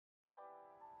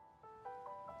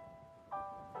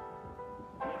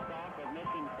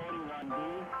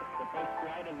beads, the first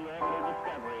flight of the orbital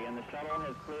Discovery, and the shuttle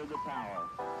has cleared the tower.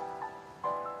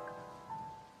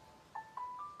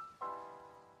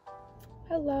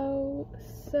 Hello.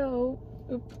 So,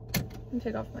 let me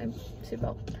take off my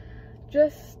seatbelt.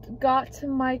 Just got to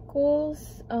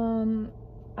Michael's.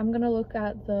 I'm gonna look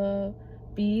at the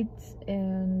beads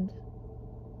and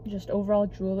just overall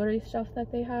jewelry stuff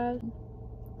that they have.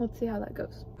 Let's see how that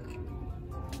goes.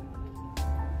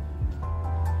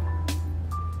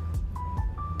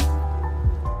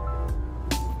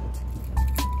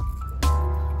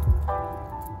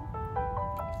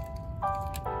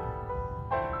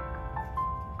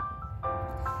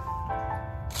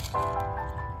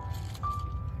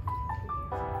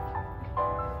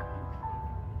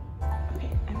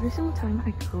 Every single time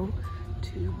I go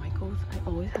to Michael's, I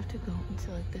always have to go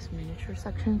into like this miniature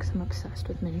section because I'm obsessed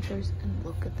with miniatures. And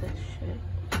look at this shit.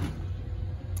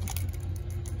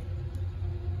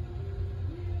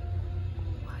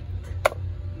 What?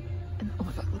 And oh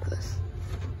my god, look at this.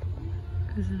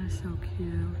 Isn't it so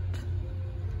cute?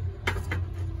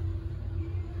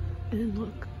 And then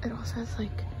look, it also has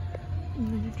like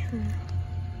miniature,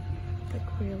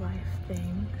 like real life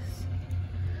things.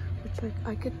 Which like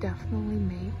I could definitely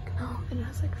make. Oh, and it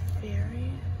has like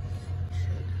fairies.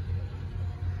 Shit.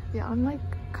 Yeah, I'm like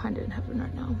kind of in heaven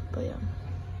right now, but yeah.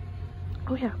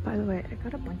 Oh yeah, by the way, I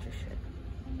got a bunch of shit.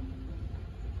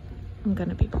 I'm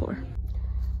gonna be poor.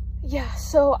 Yeah,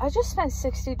 so I just spent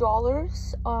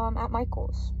 $60 at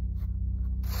Michael's.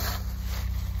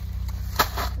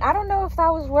 I don't know if that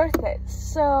was worth it.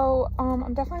 So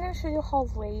I'm definitely gonna show you a haul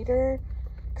later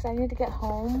because I need to get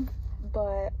home,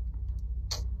 but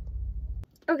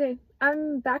okay,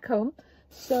 I'm back home,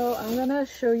 so I'm gonna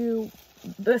show you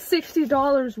the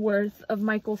 $60 worth of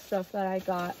Michael's stuff that I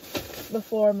got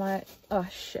before my, oh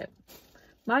shit.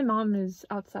 My mom is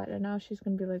outside and now she's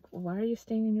gonna be like, why are you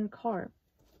staying in your car?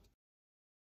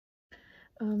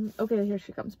 Okay, here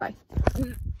she comes, bye.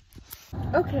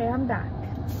 Okay, I'm back.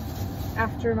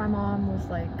 After my mom was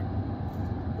like,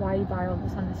 why you buy all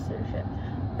this unnecessary shit?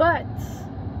 But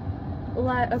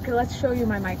okay, let's show you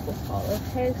my Michael's haul.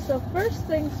 Okay, so first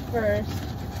things first,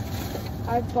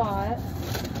 I bought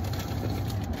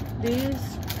these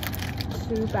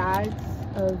 2 bags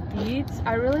of beads.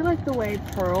 I really like the way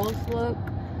pearls look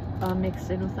mixed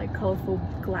in with like colorful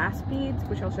glass beads,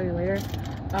 which I'll show you later.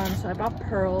 So I bought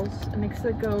pearls. It makes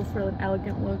it go for an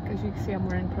elegant look. As you can see, I'm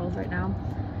wearing pearls right now.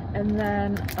 And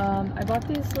then I bought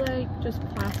these like just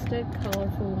plastic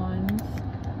colorful ones.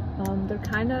 They're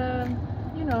kind of,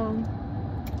 you know,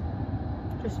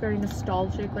 just very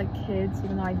nostalgic, like kids,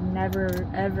 even though I never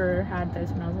ever had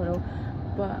this when I was little.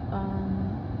 But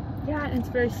yeah, and it's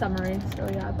very summery, so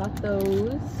yeah, I bought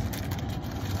those.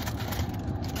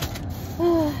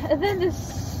 And then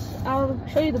this, I'll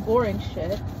show you the boring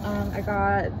shit. I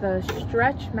got the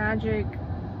Stretch Magic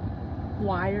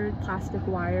wire, plastic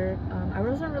wire. I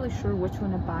wasn't really sure which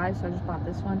one to buy, so I just bought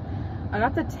this one. I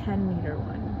got the 10-meter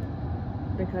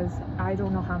one because I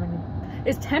don't know how many.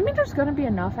 Is 10 meters gonna be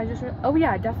enough? Oh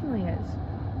yeah, it definitely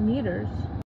is. Meters.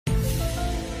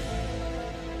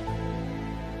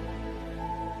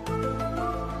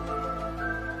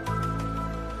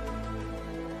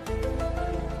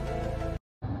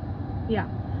 Yeah.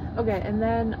 Okay, and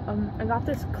then I got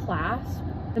this clasp.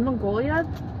 In Mongolia,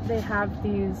 they have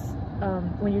these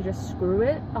when you just screw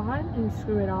it on and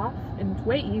screw it off, and it's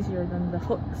way easier than the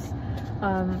hooks.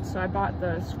 So I bought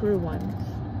the screw ones.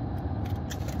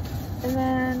 And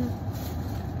then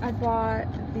I bought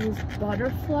these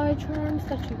butterfly charms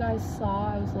that you guys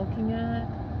saw I was looking at.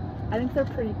 I think they're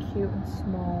pretty cute and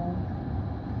small.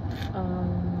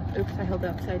 Oops, I held it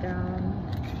upside down.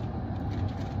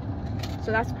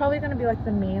 So that's probably going to be like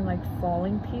the main like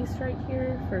falling piece right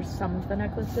here for some of the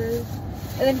necklaces.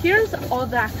 And then here's all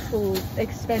the actual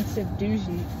expensive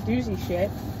doozy shit.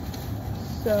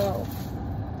 So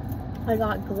I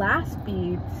got glass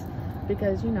beads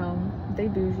because, you know, they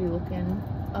bougie looking.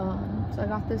 So I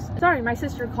got this. Sorry, my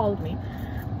sister called me.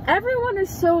 Everyone is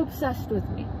so obsessed with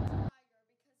me.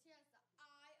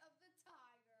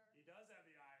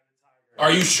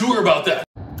 Are you sure about that?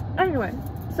 Anyway,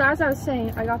 so as I was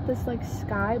saying, I got this like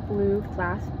sky blue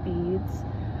glass beads.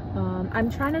 I'm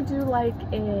trying to do like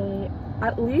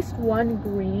at least one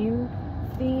green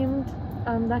themed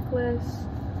necklace,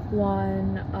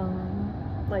 one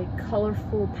like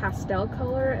colorful pastel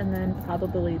color, and then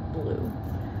probably blue.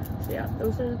 So yeah,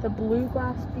 those are the blue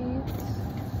glass beads.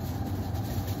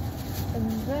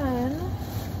 And then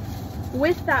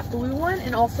with that blue one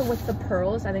and also with the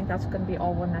pearls, I think that's going to be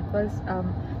all one necklace.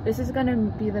 This is going to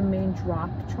be the main drop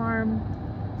charm,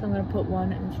 so I'm going to put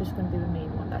one and it's just going to be the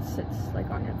main one that sits like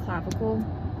on your clavicle.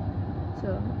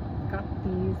 So got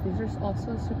these are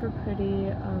also super pretty.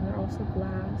 They're also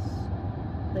glass,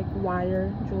 like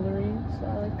wire jewelry, so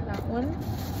I like that one.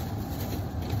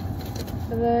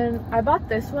 And then I bought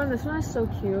this one is so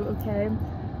cute. Okay,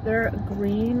 they're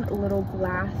green little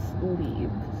glass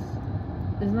leaves.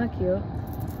 Isn't that cute?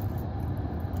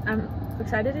 I'm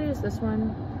excited to use this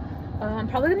one. I'm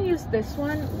probably gonna use this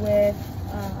one with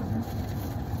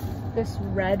this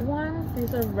red one.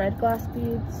 These are red glass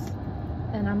beads,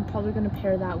 and I'm probably gonna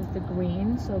pair that with the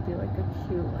green, so it'll be like a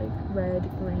cute like red,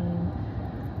 green,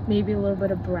 maybe a little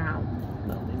bit of brown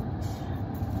moment.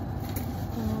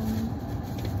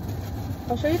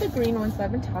 I'll show you the green ones that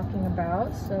I've been talking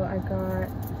about. So I got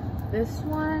this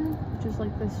one, which is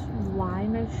like this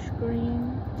limeish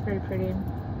green. It's very pretty.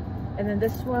 And then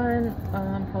this one,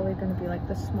 probably gonna be like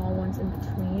the small ones in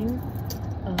between,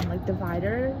 like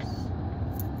dividers.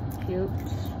 Cute.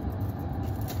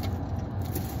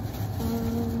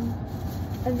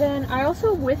 And then I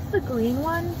also, with the green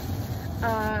one,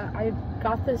 I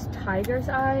got this tiger's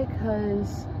eye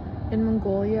because in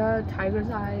Mongolia, tiger's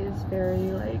eye is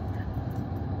very like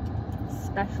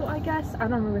special, I guess. I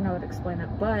don't really know how to explain it,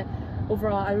 but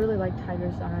overall I really like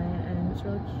tiger's eye and it's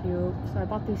really cute. So I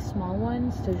bought these small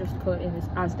ones to just put in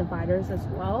as dividers as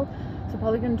well. So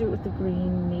probably gonna do it with the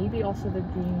green, maybe also the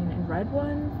green and red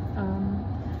one.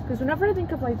 Because whenever I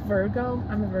think of like Virgo,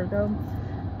 I'm a Virgo,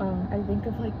 I think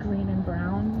of like green and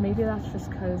brown. Maybe that's just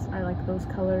because I like those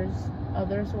colors.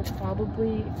 Others will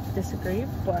probably disagree,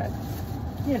 but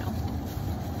you know.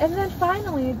 And then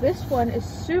finally, this one is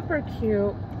super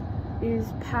cute. These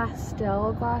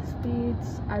pastel glass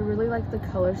beads. I really like the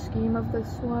color scheme of this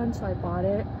one, so I bought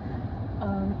it.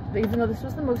 Even though this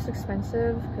was the most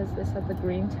expensive because this had the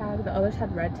green tag, the others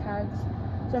had red tags.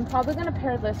 So I'm probably gonna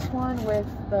pair this one with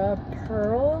the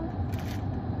pearl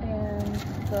and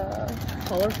the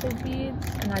colorful beads,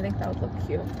 and I think that would look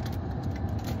cute.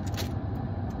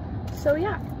 So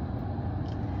yeah.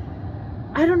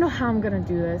 I don't know how I'm gonna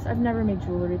do this. I've never made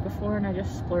jewelry before and I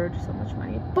just splurged so much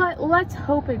money. But let's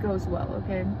hope it goes well,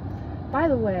 okay? By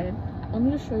the way, let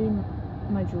me just show you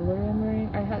my jewelry I'm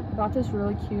wearing. I bought this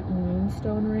really cute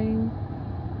moonstone ring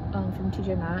from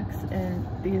TJ Maxx, and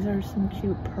these are some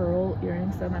cute pearl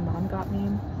earrings that my mom got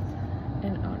me.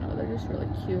 And oh no, they're just really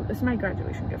cute. This is my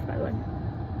graduation gift, by the way.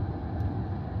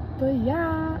 But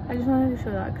yeah, I just wanted to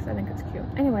show that because I think it's cute.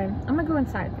 Anyway, I'm gonna go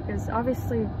inside because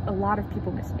obviously a lot of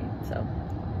people miss me,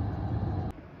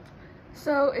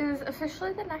 So it is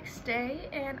officially the next day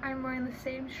and I'm wearing the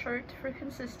same shirt for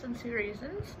consistency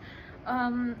reasons.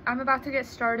 I'm about to get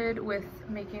started with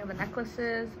making the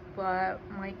necklaces, but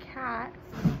my cat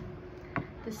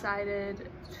decided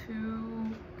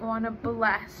to want to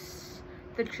bless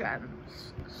the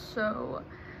gems. So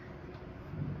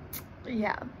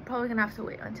yeah, probably gonna have to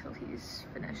wait until he's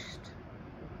finished.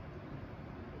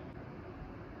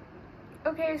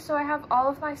 Okay, so I have all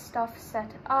of my stuff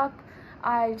set up.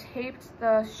 I taped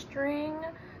the string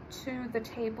to the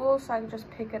table so I can just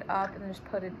pick it up and just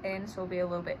put it in, so it'll be a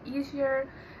little bit easier.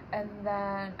 And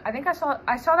then I think I saw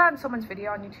that in someone's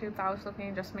video on YouTube that I was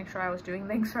looking just to make sure I was doing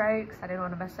things right because I didn't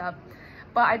want to mess up.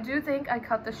 But I do think I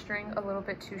cut the string a little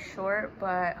bit too short,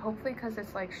 but hopefully because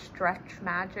it's like stretch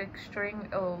magic string,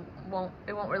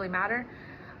 it won't really matter.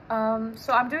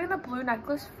 So I'm doing the blue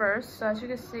necklace first. So as you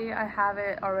can see, I have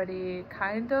it already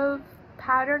kind of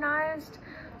patternized.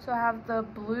 So I have the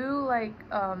blue like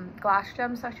glass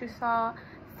gems that you saw,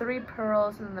 3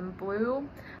 pearls, and then blue.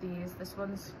 This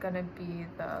one's gonna be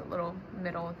the little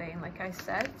middle thing like I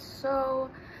said.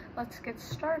 So let's get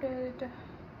started.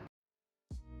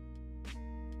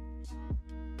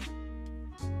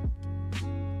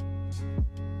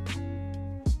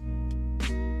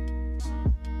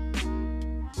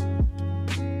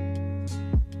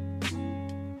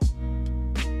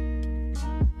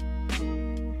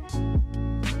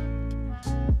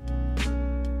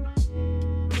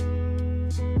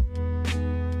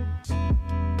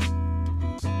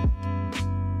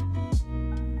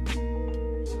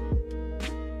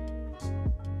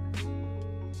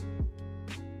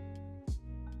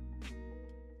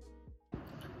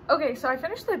 Okay, so I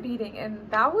finished the beading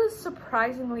and that was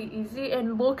surprisingly easy,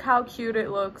 and look how cute it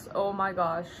looks. Oh my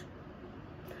gosh.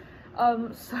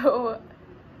 So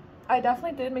I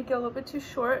definitely did make it a little bit too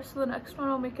short, so the next one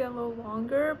I'll make it a little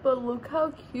longer, but look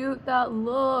how cute that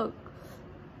looks.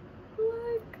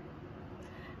 Look.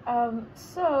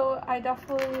 So I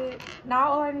definitely, now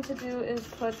all I need to do is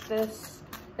put this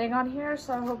thing on here,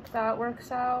 so I hope that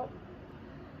works out.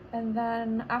 And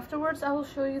then afterwards I will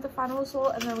show you the final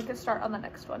result and then we can start on the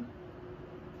next one.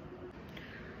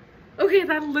 Okay,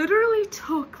 that literally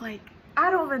took like I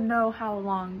don't even know how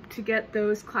long to get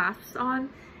those clasps on,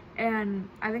 and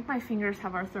I think my fingers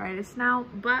have arthritis now,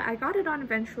 but I got it on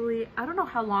eventually. I don't know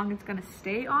how long it's gonna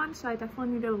stay on, so I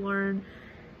definitely need to learn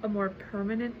a more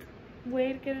permanent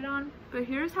way to get it on. But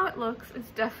here's how it looks. It's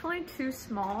definitely too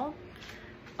small.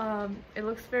 It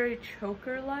looks very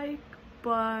choker-like,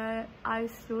 but I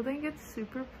still think it's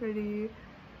super pretty.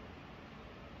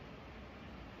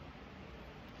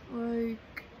 Like,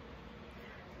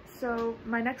 so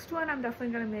my next one I'm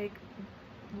definitely gonna make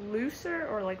looser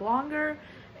or like longer,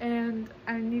 and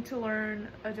I need to learn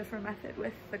a different method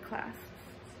with the clasps.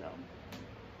 So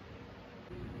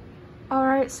all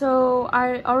right, so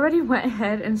I already went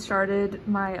ahead and started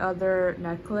my other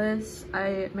necklace.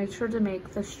 I made sure to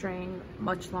make the string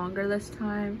much longer this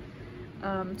time.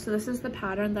 So this is the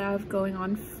pattern that I have going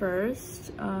on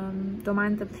first. Don't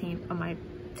mind the paint on my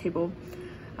table.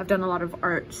 I've done a lot of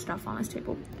art stuff on this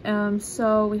table.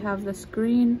 So we have this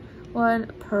green one,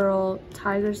 pearl,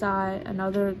 tiger's eye,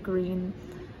 another green,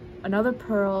 another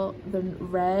pearl, the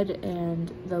red,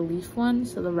 and the leaf one.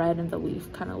 So the red and the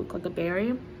leaf kind of look like a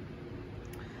berry.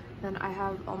 Then I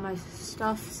have all my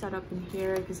stuff set up in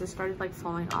here because it started like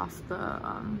falling off the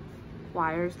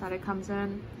wires that it comes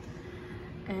in.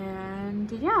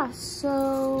 And yeah,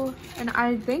 so, and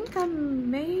I think I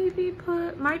maybe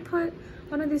might put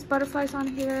one of these butterflies on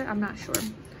here. I'm not sure.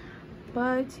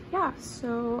 But yeah,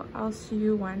 so I'll see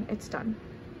you when it's done.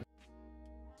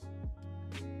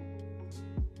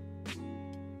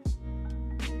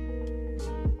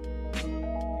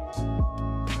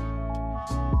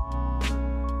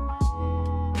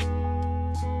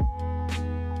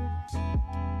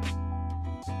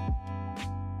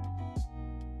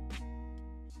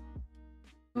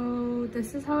 So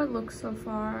this is how it looks so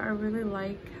far. I really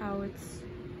like how it's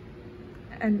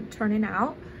turning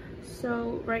out.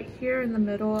 So right here in the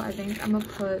middle, I think I'm gonna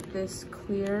put this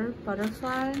clear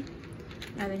butterfly.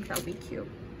 I think that'll be cute.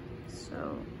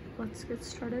 So let's get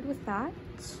started with that.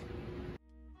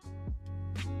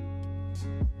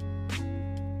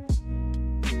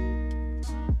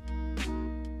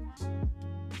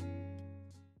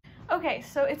 Okay,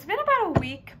 so it's been about a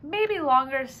week, maybe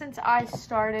longer, since I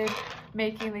started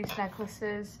making these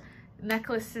necklaces.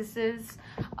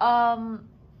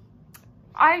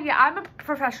 I'm a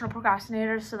professional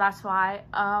procrastinator, so that's why.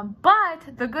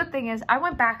 But the good thing is I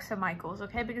went back to Michael's,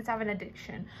 okay, because I have an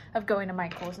addiction of going to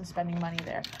Michael's and spending money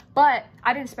there. But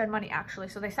I didn't spend money actually,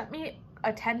 so they sent me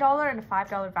a $10 and a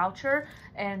 $5 voucher,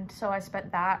 and so I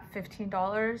spent that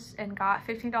 $15 and got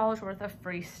 $15 worth of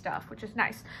free stuff, which is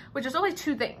nice, which is only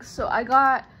 2 things. So I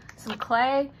got some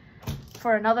clay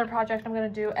for another project I'm gonna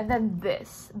do, and then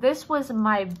this was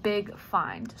my big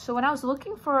find. So when I was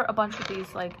looking for a bunch of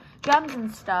these like gems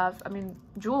and stuff, I mean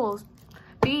jewels,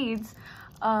 beads,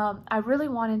 I really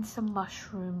wanted some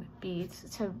mushroom beads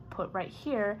to put right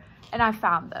here, and I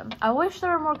found them. I wish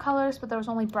there were more colors, but there was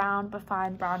only brown, but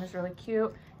fine, brown is really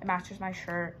cute. It matches my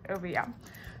shirt. It'll be yum.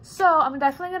 So I'm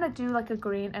definitely gonna do like a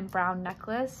green and brown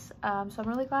necklace. So I'm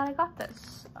really glad I got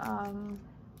this.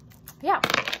 Yeah,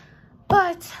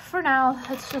 but for now,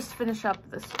 let's just finish up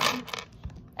this one.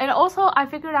 And also I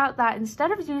figured out that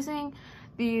instead of using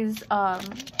these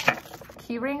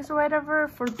key rings or whatever,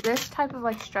 for this type of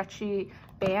like stretchy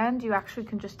band, you actually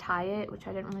can just tie it, which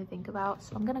I didn't really think about.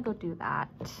 So I'm gonna go do that.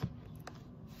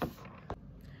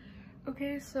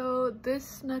 Okay, so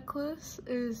this necklace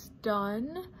is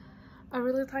done. I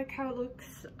really like how it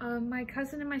looks. My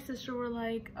cousin and my sister were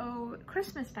like, oh,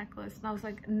 Christmas necklace. And I was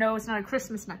like, no, it's not a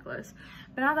Christmas necklace.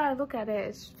 But now that I look at it,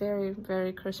 it's very,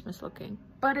 very Christmas looking,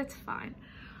 but it's fine.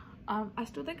 I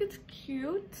still think it's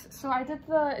cute. So I did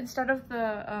instead of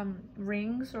the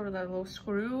rings or the little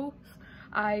screw,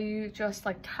 I just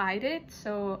like tied it.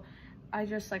 So I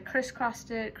just like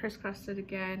crisscrossed it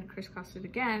again,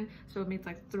 so it made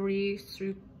like 3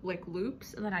 like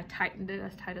loops, and then I tightened it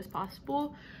as tight as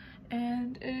possible,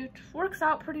 and it works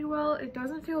out pretty well. It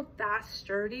doesn't feel that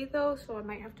sturdy though, so I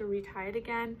might have to retie it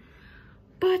again,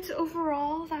 but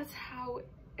overall that's how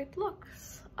it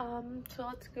looks. So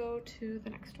let's go to the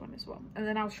next one as well, and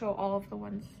then I'll show all of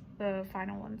the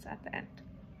final ones at the end.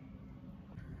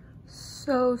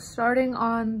 So starting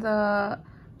on the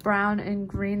brown and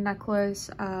green necklace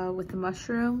with the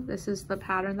mushroom, this is the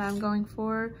pattern that I'm going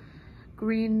for.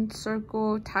 Green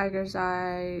circle, tiger's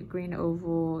eye, green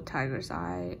oval, tiger's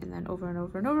eye, and then over and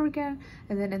over and over again.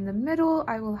 And then in the middle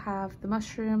I will have the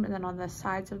mushroom, and then on the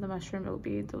sides of the mushroom it will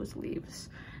be those leaves.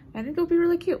 I think it'll be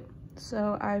really cute,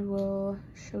 so I will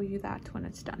show you that when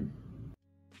it's done.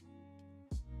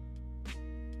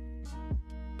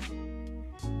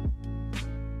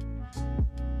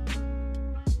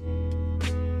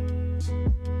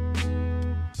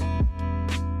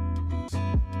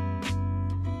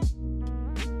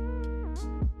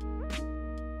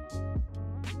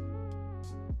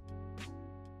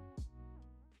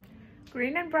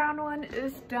 green and brown one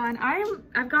is done.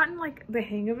 I've gotten like the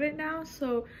hang of it now,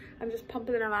 so I'm just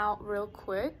pumping them out real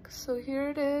quick. So here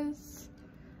it is.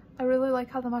 I really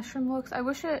like how the mushroom looks. I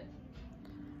wish it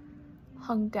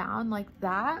hung down like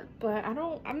that, but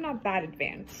I'm not that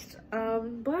advanced.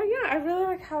 But yeah, I really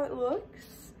like how it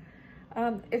looks.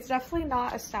 It's definitely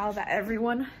not a style that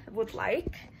everyone would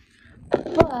like,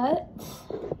 but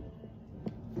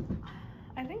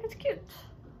I think it's cute.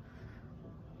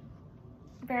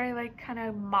 Very like kind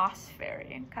of moss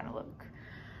fairy kind of look.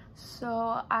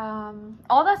 So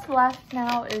all that's left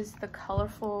now is the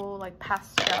colorful like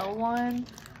pastel one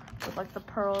with like the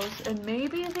pearls and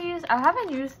maybe these. I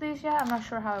haven't used these yet. I'm not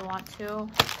sure how I want to.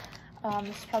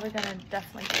 This is probably gonna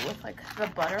definitely go with like the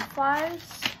butterflies.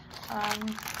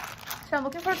 So I'm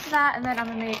looking forward to that, and then I'm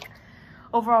gonna make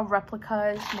overall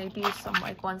replicas, maybe some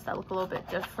like ones that look a little bit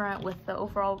different with the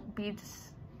overall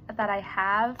beads that I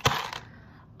have.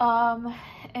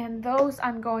 And those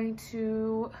I'm going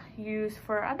to use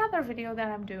for another video that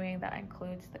I'm doing that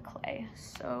includes the clay.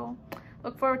 So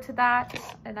look forward to that,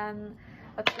 and then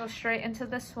let's go straight into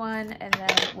this one, and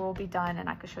then we'll be done and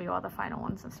I can show you all the final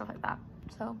ones and stuff like that.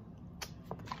 So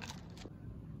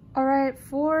all right,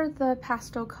 for the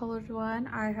pastel colored one,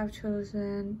 I have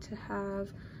chosen to have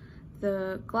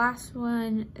the glass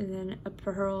one and then a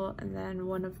pearl and then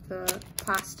one of the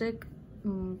plastic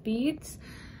beads.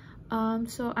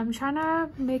 So I'm trying to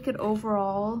make it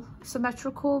overall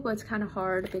symmetrical, but it's kind of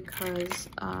hard because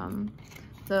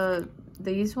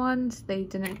these ones, they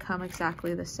didn't come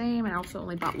exactly the same, and I also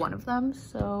only bought one of them.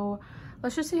 So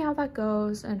let's just see how that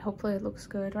goes, and hopefully it looks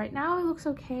good. Right now it looks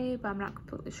okay, but I'm not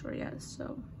completely sure yet.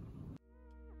 So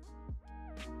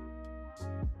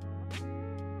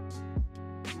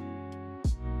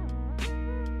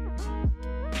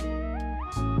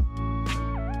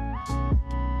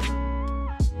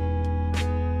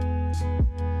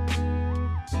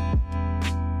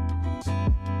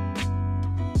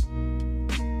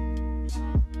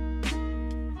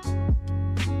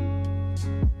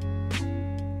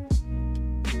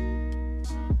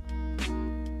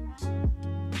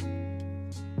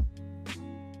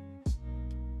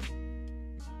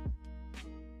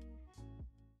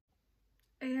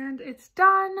and it's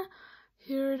done.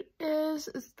 Here it is.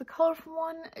 It's the colorful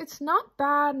one. It's not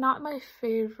bad, not my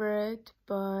favorite,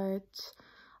 but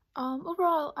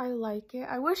overall I like it.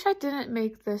 I wish I didn't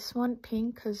make this one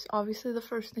pink, because obviously the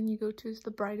first thing you go to is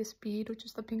the brightest bead, which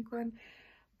is the pink one.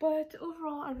 But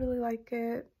overall I really like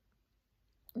it.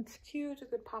 It's cute, a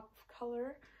good pop of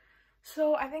color.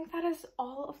 So I think that is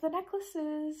all of the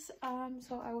necklaces.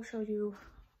 So I will show you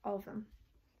all of them.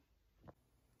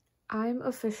 I'm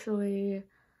officially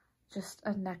just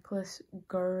a necklace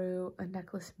guru, a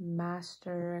necklace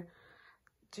master.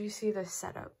 Do you see this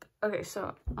setup? Okay,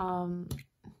 so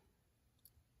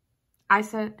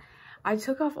I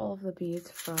took off all of the beads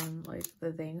from like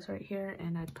the things right here,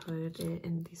 and I put it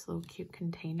in these little cute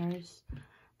containers.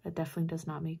 That definitely does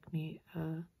not make me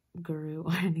a guru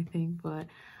or anything, but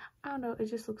I don't know, it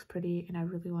just looks pretty and I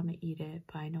really want to eat it,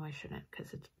 but I know I shouldn't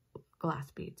because it's glass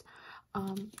beads.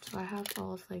 So I have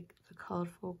all of like the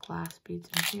colorful glass beads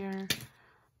in here,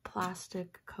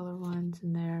 plastic color ones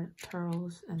in there,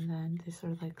 pearls, and then these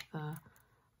are like the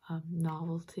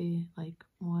novelty like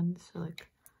ones, so like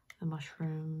the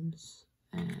mushrooms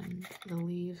and the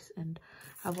leaves. And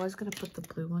I was gonna put the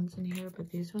blue ones in here, but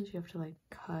these ones you have to like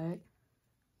cut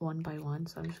one by one,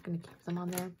 so I'm just gonna keep them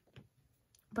on there.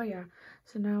 But yeah,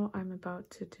 so now I'm about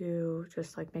to do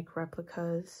just like make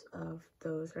replicas of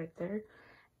those right there.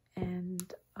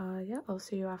 And yeah, I'll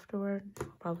see you afterward. I'll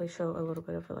probably show a little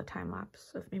bit of a time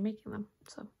lapse of me making them.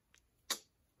 So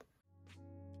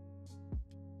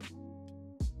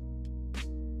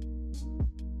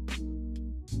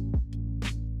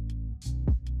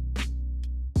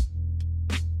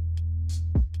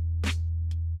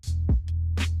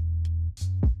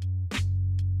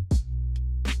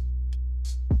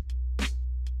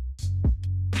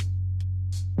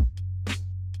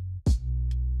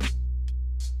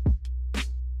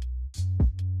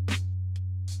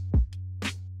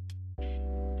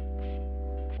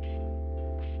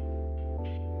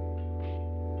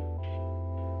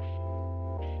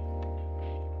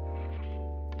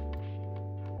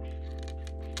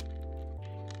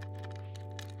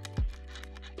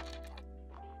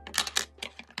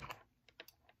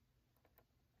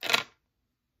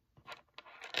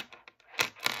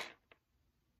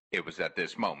It was at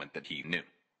this moment that he knew.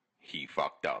 He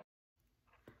fucked up.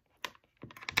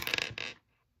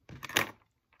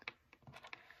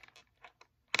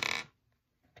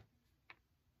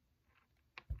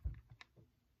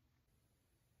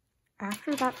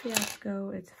 after that fiasco,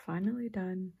 it's finally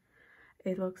done.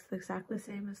 It looks exactly the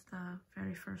same as the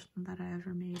very first one that I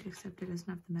ever made, except it doesn't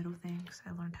have the middle thing because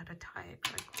I learned how to tie it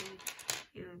correctly.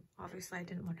 Obviously I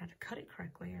didn't learn how to cut it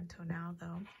correctly until now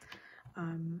though.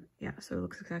 Yeah, so it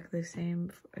looks exactly the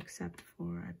same except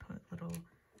for I put little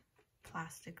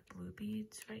plastic blue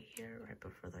beads right here, right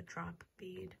before the drop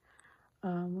bead,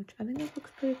 which I think that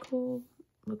looks pretty cool.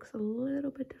 Looks a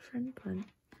little bit different, but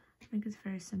I think it's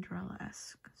very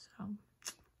Cinderella-esque. So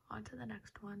on to the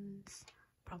next ones.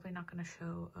 Probably not going to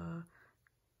show a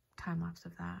time lapse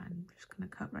of that. I'm just going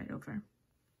to cut right over.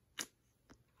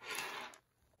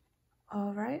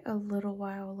 All right, a little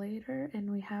while later, and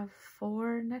we have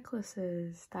 4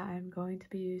 necklaces that I'm going to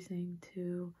be using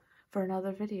for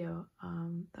another video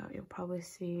that you'll probably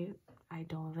see. I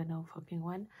don't even know fucking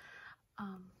when.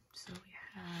 So we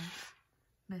have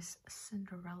Miss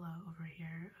Cinderella over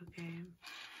here, okay.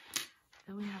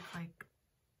 Then we have like,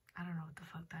 I don't know what the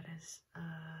fuck that is.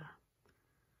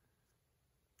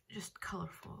 Just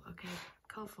colorful, okay,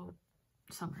 colorful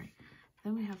summary.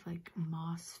 Then we have like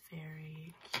moss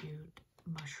fairy cute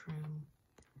mushroom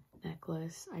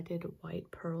necklace. I did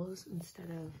white pearls instead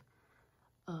of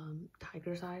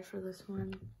tiger's eye for this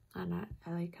one, and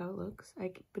I like how it looks.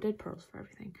 I did pearls for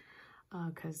everything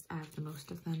because I have the most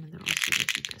of them and they're also the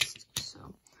cheapest.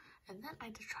 So, and then I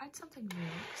tried something new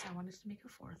because I wanted to make a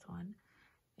 4th one,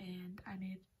 and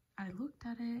I looked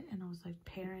at it and I was like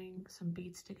pairing some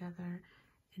beads together,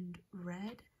 and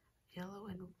red, yellow,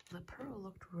 and the pearl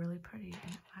looked really pretty,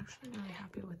 and I'm actually really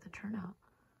happy with the turnout.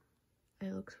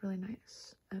 It looks really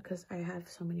nice because I have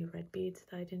so many red beads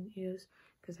that I didn't use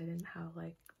because I didn't have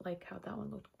like how that one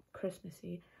looked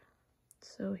Christmassy.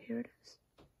 So here it is,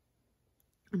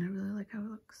 and I really like how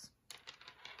it looks.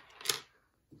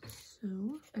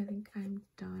 So I think I'm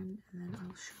done, and then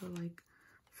I'll show like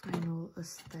final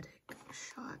aesthetic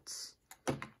shots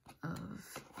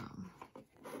of all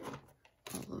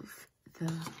of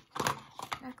the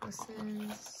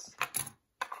necklaces.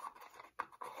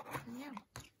 And yeah.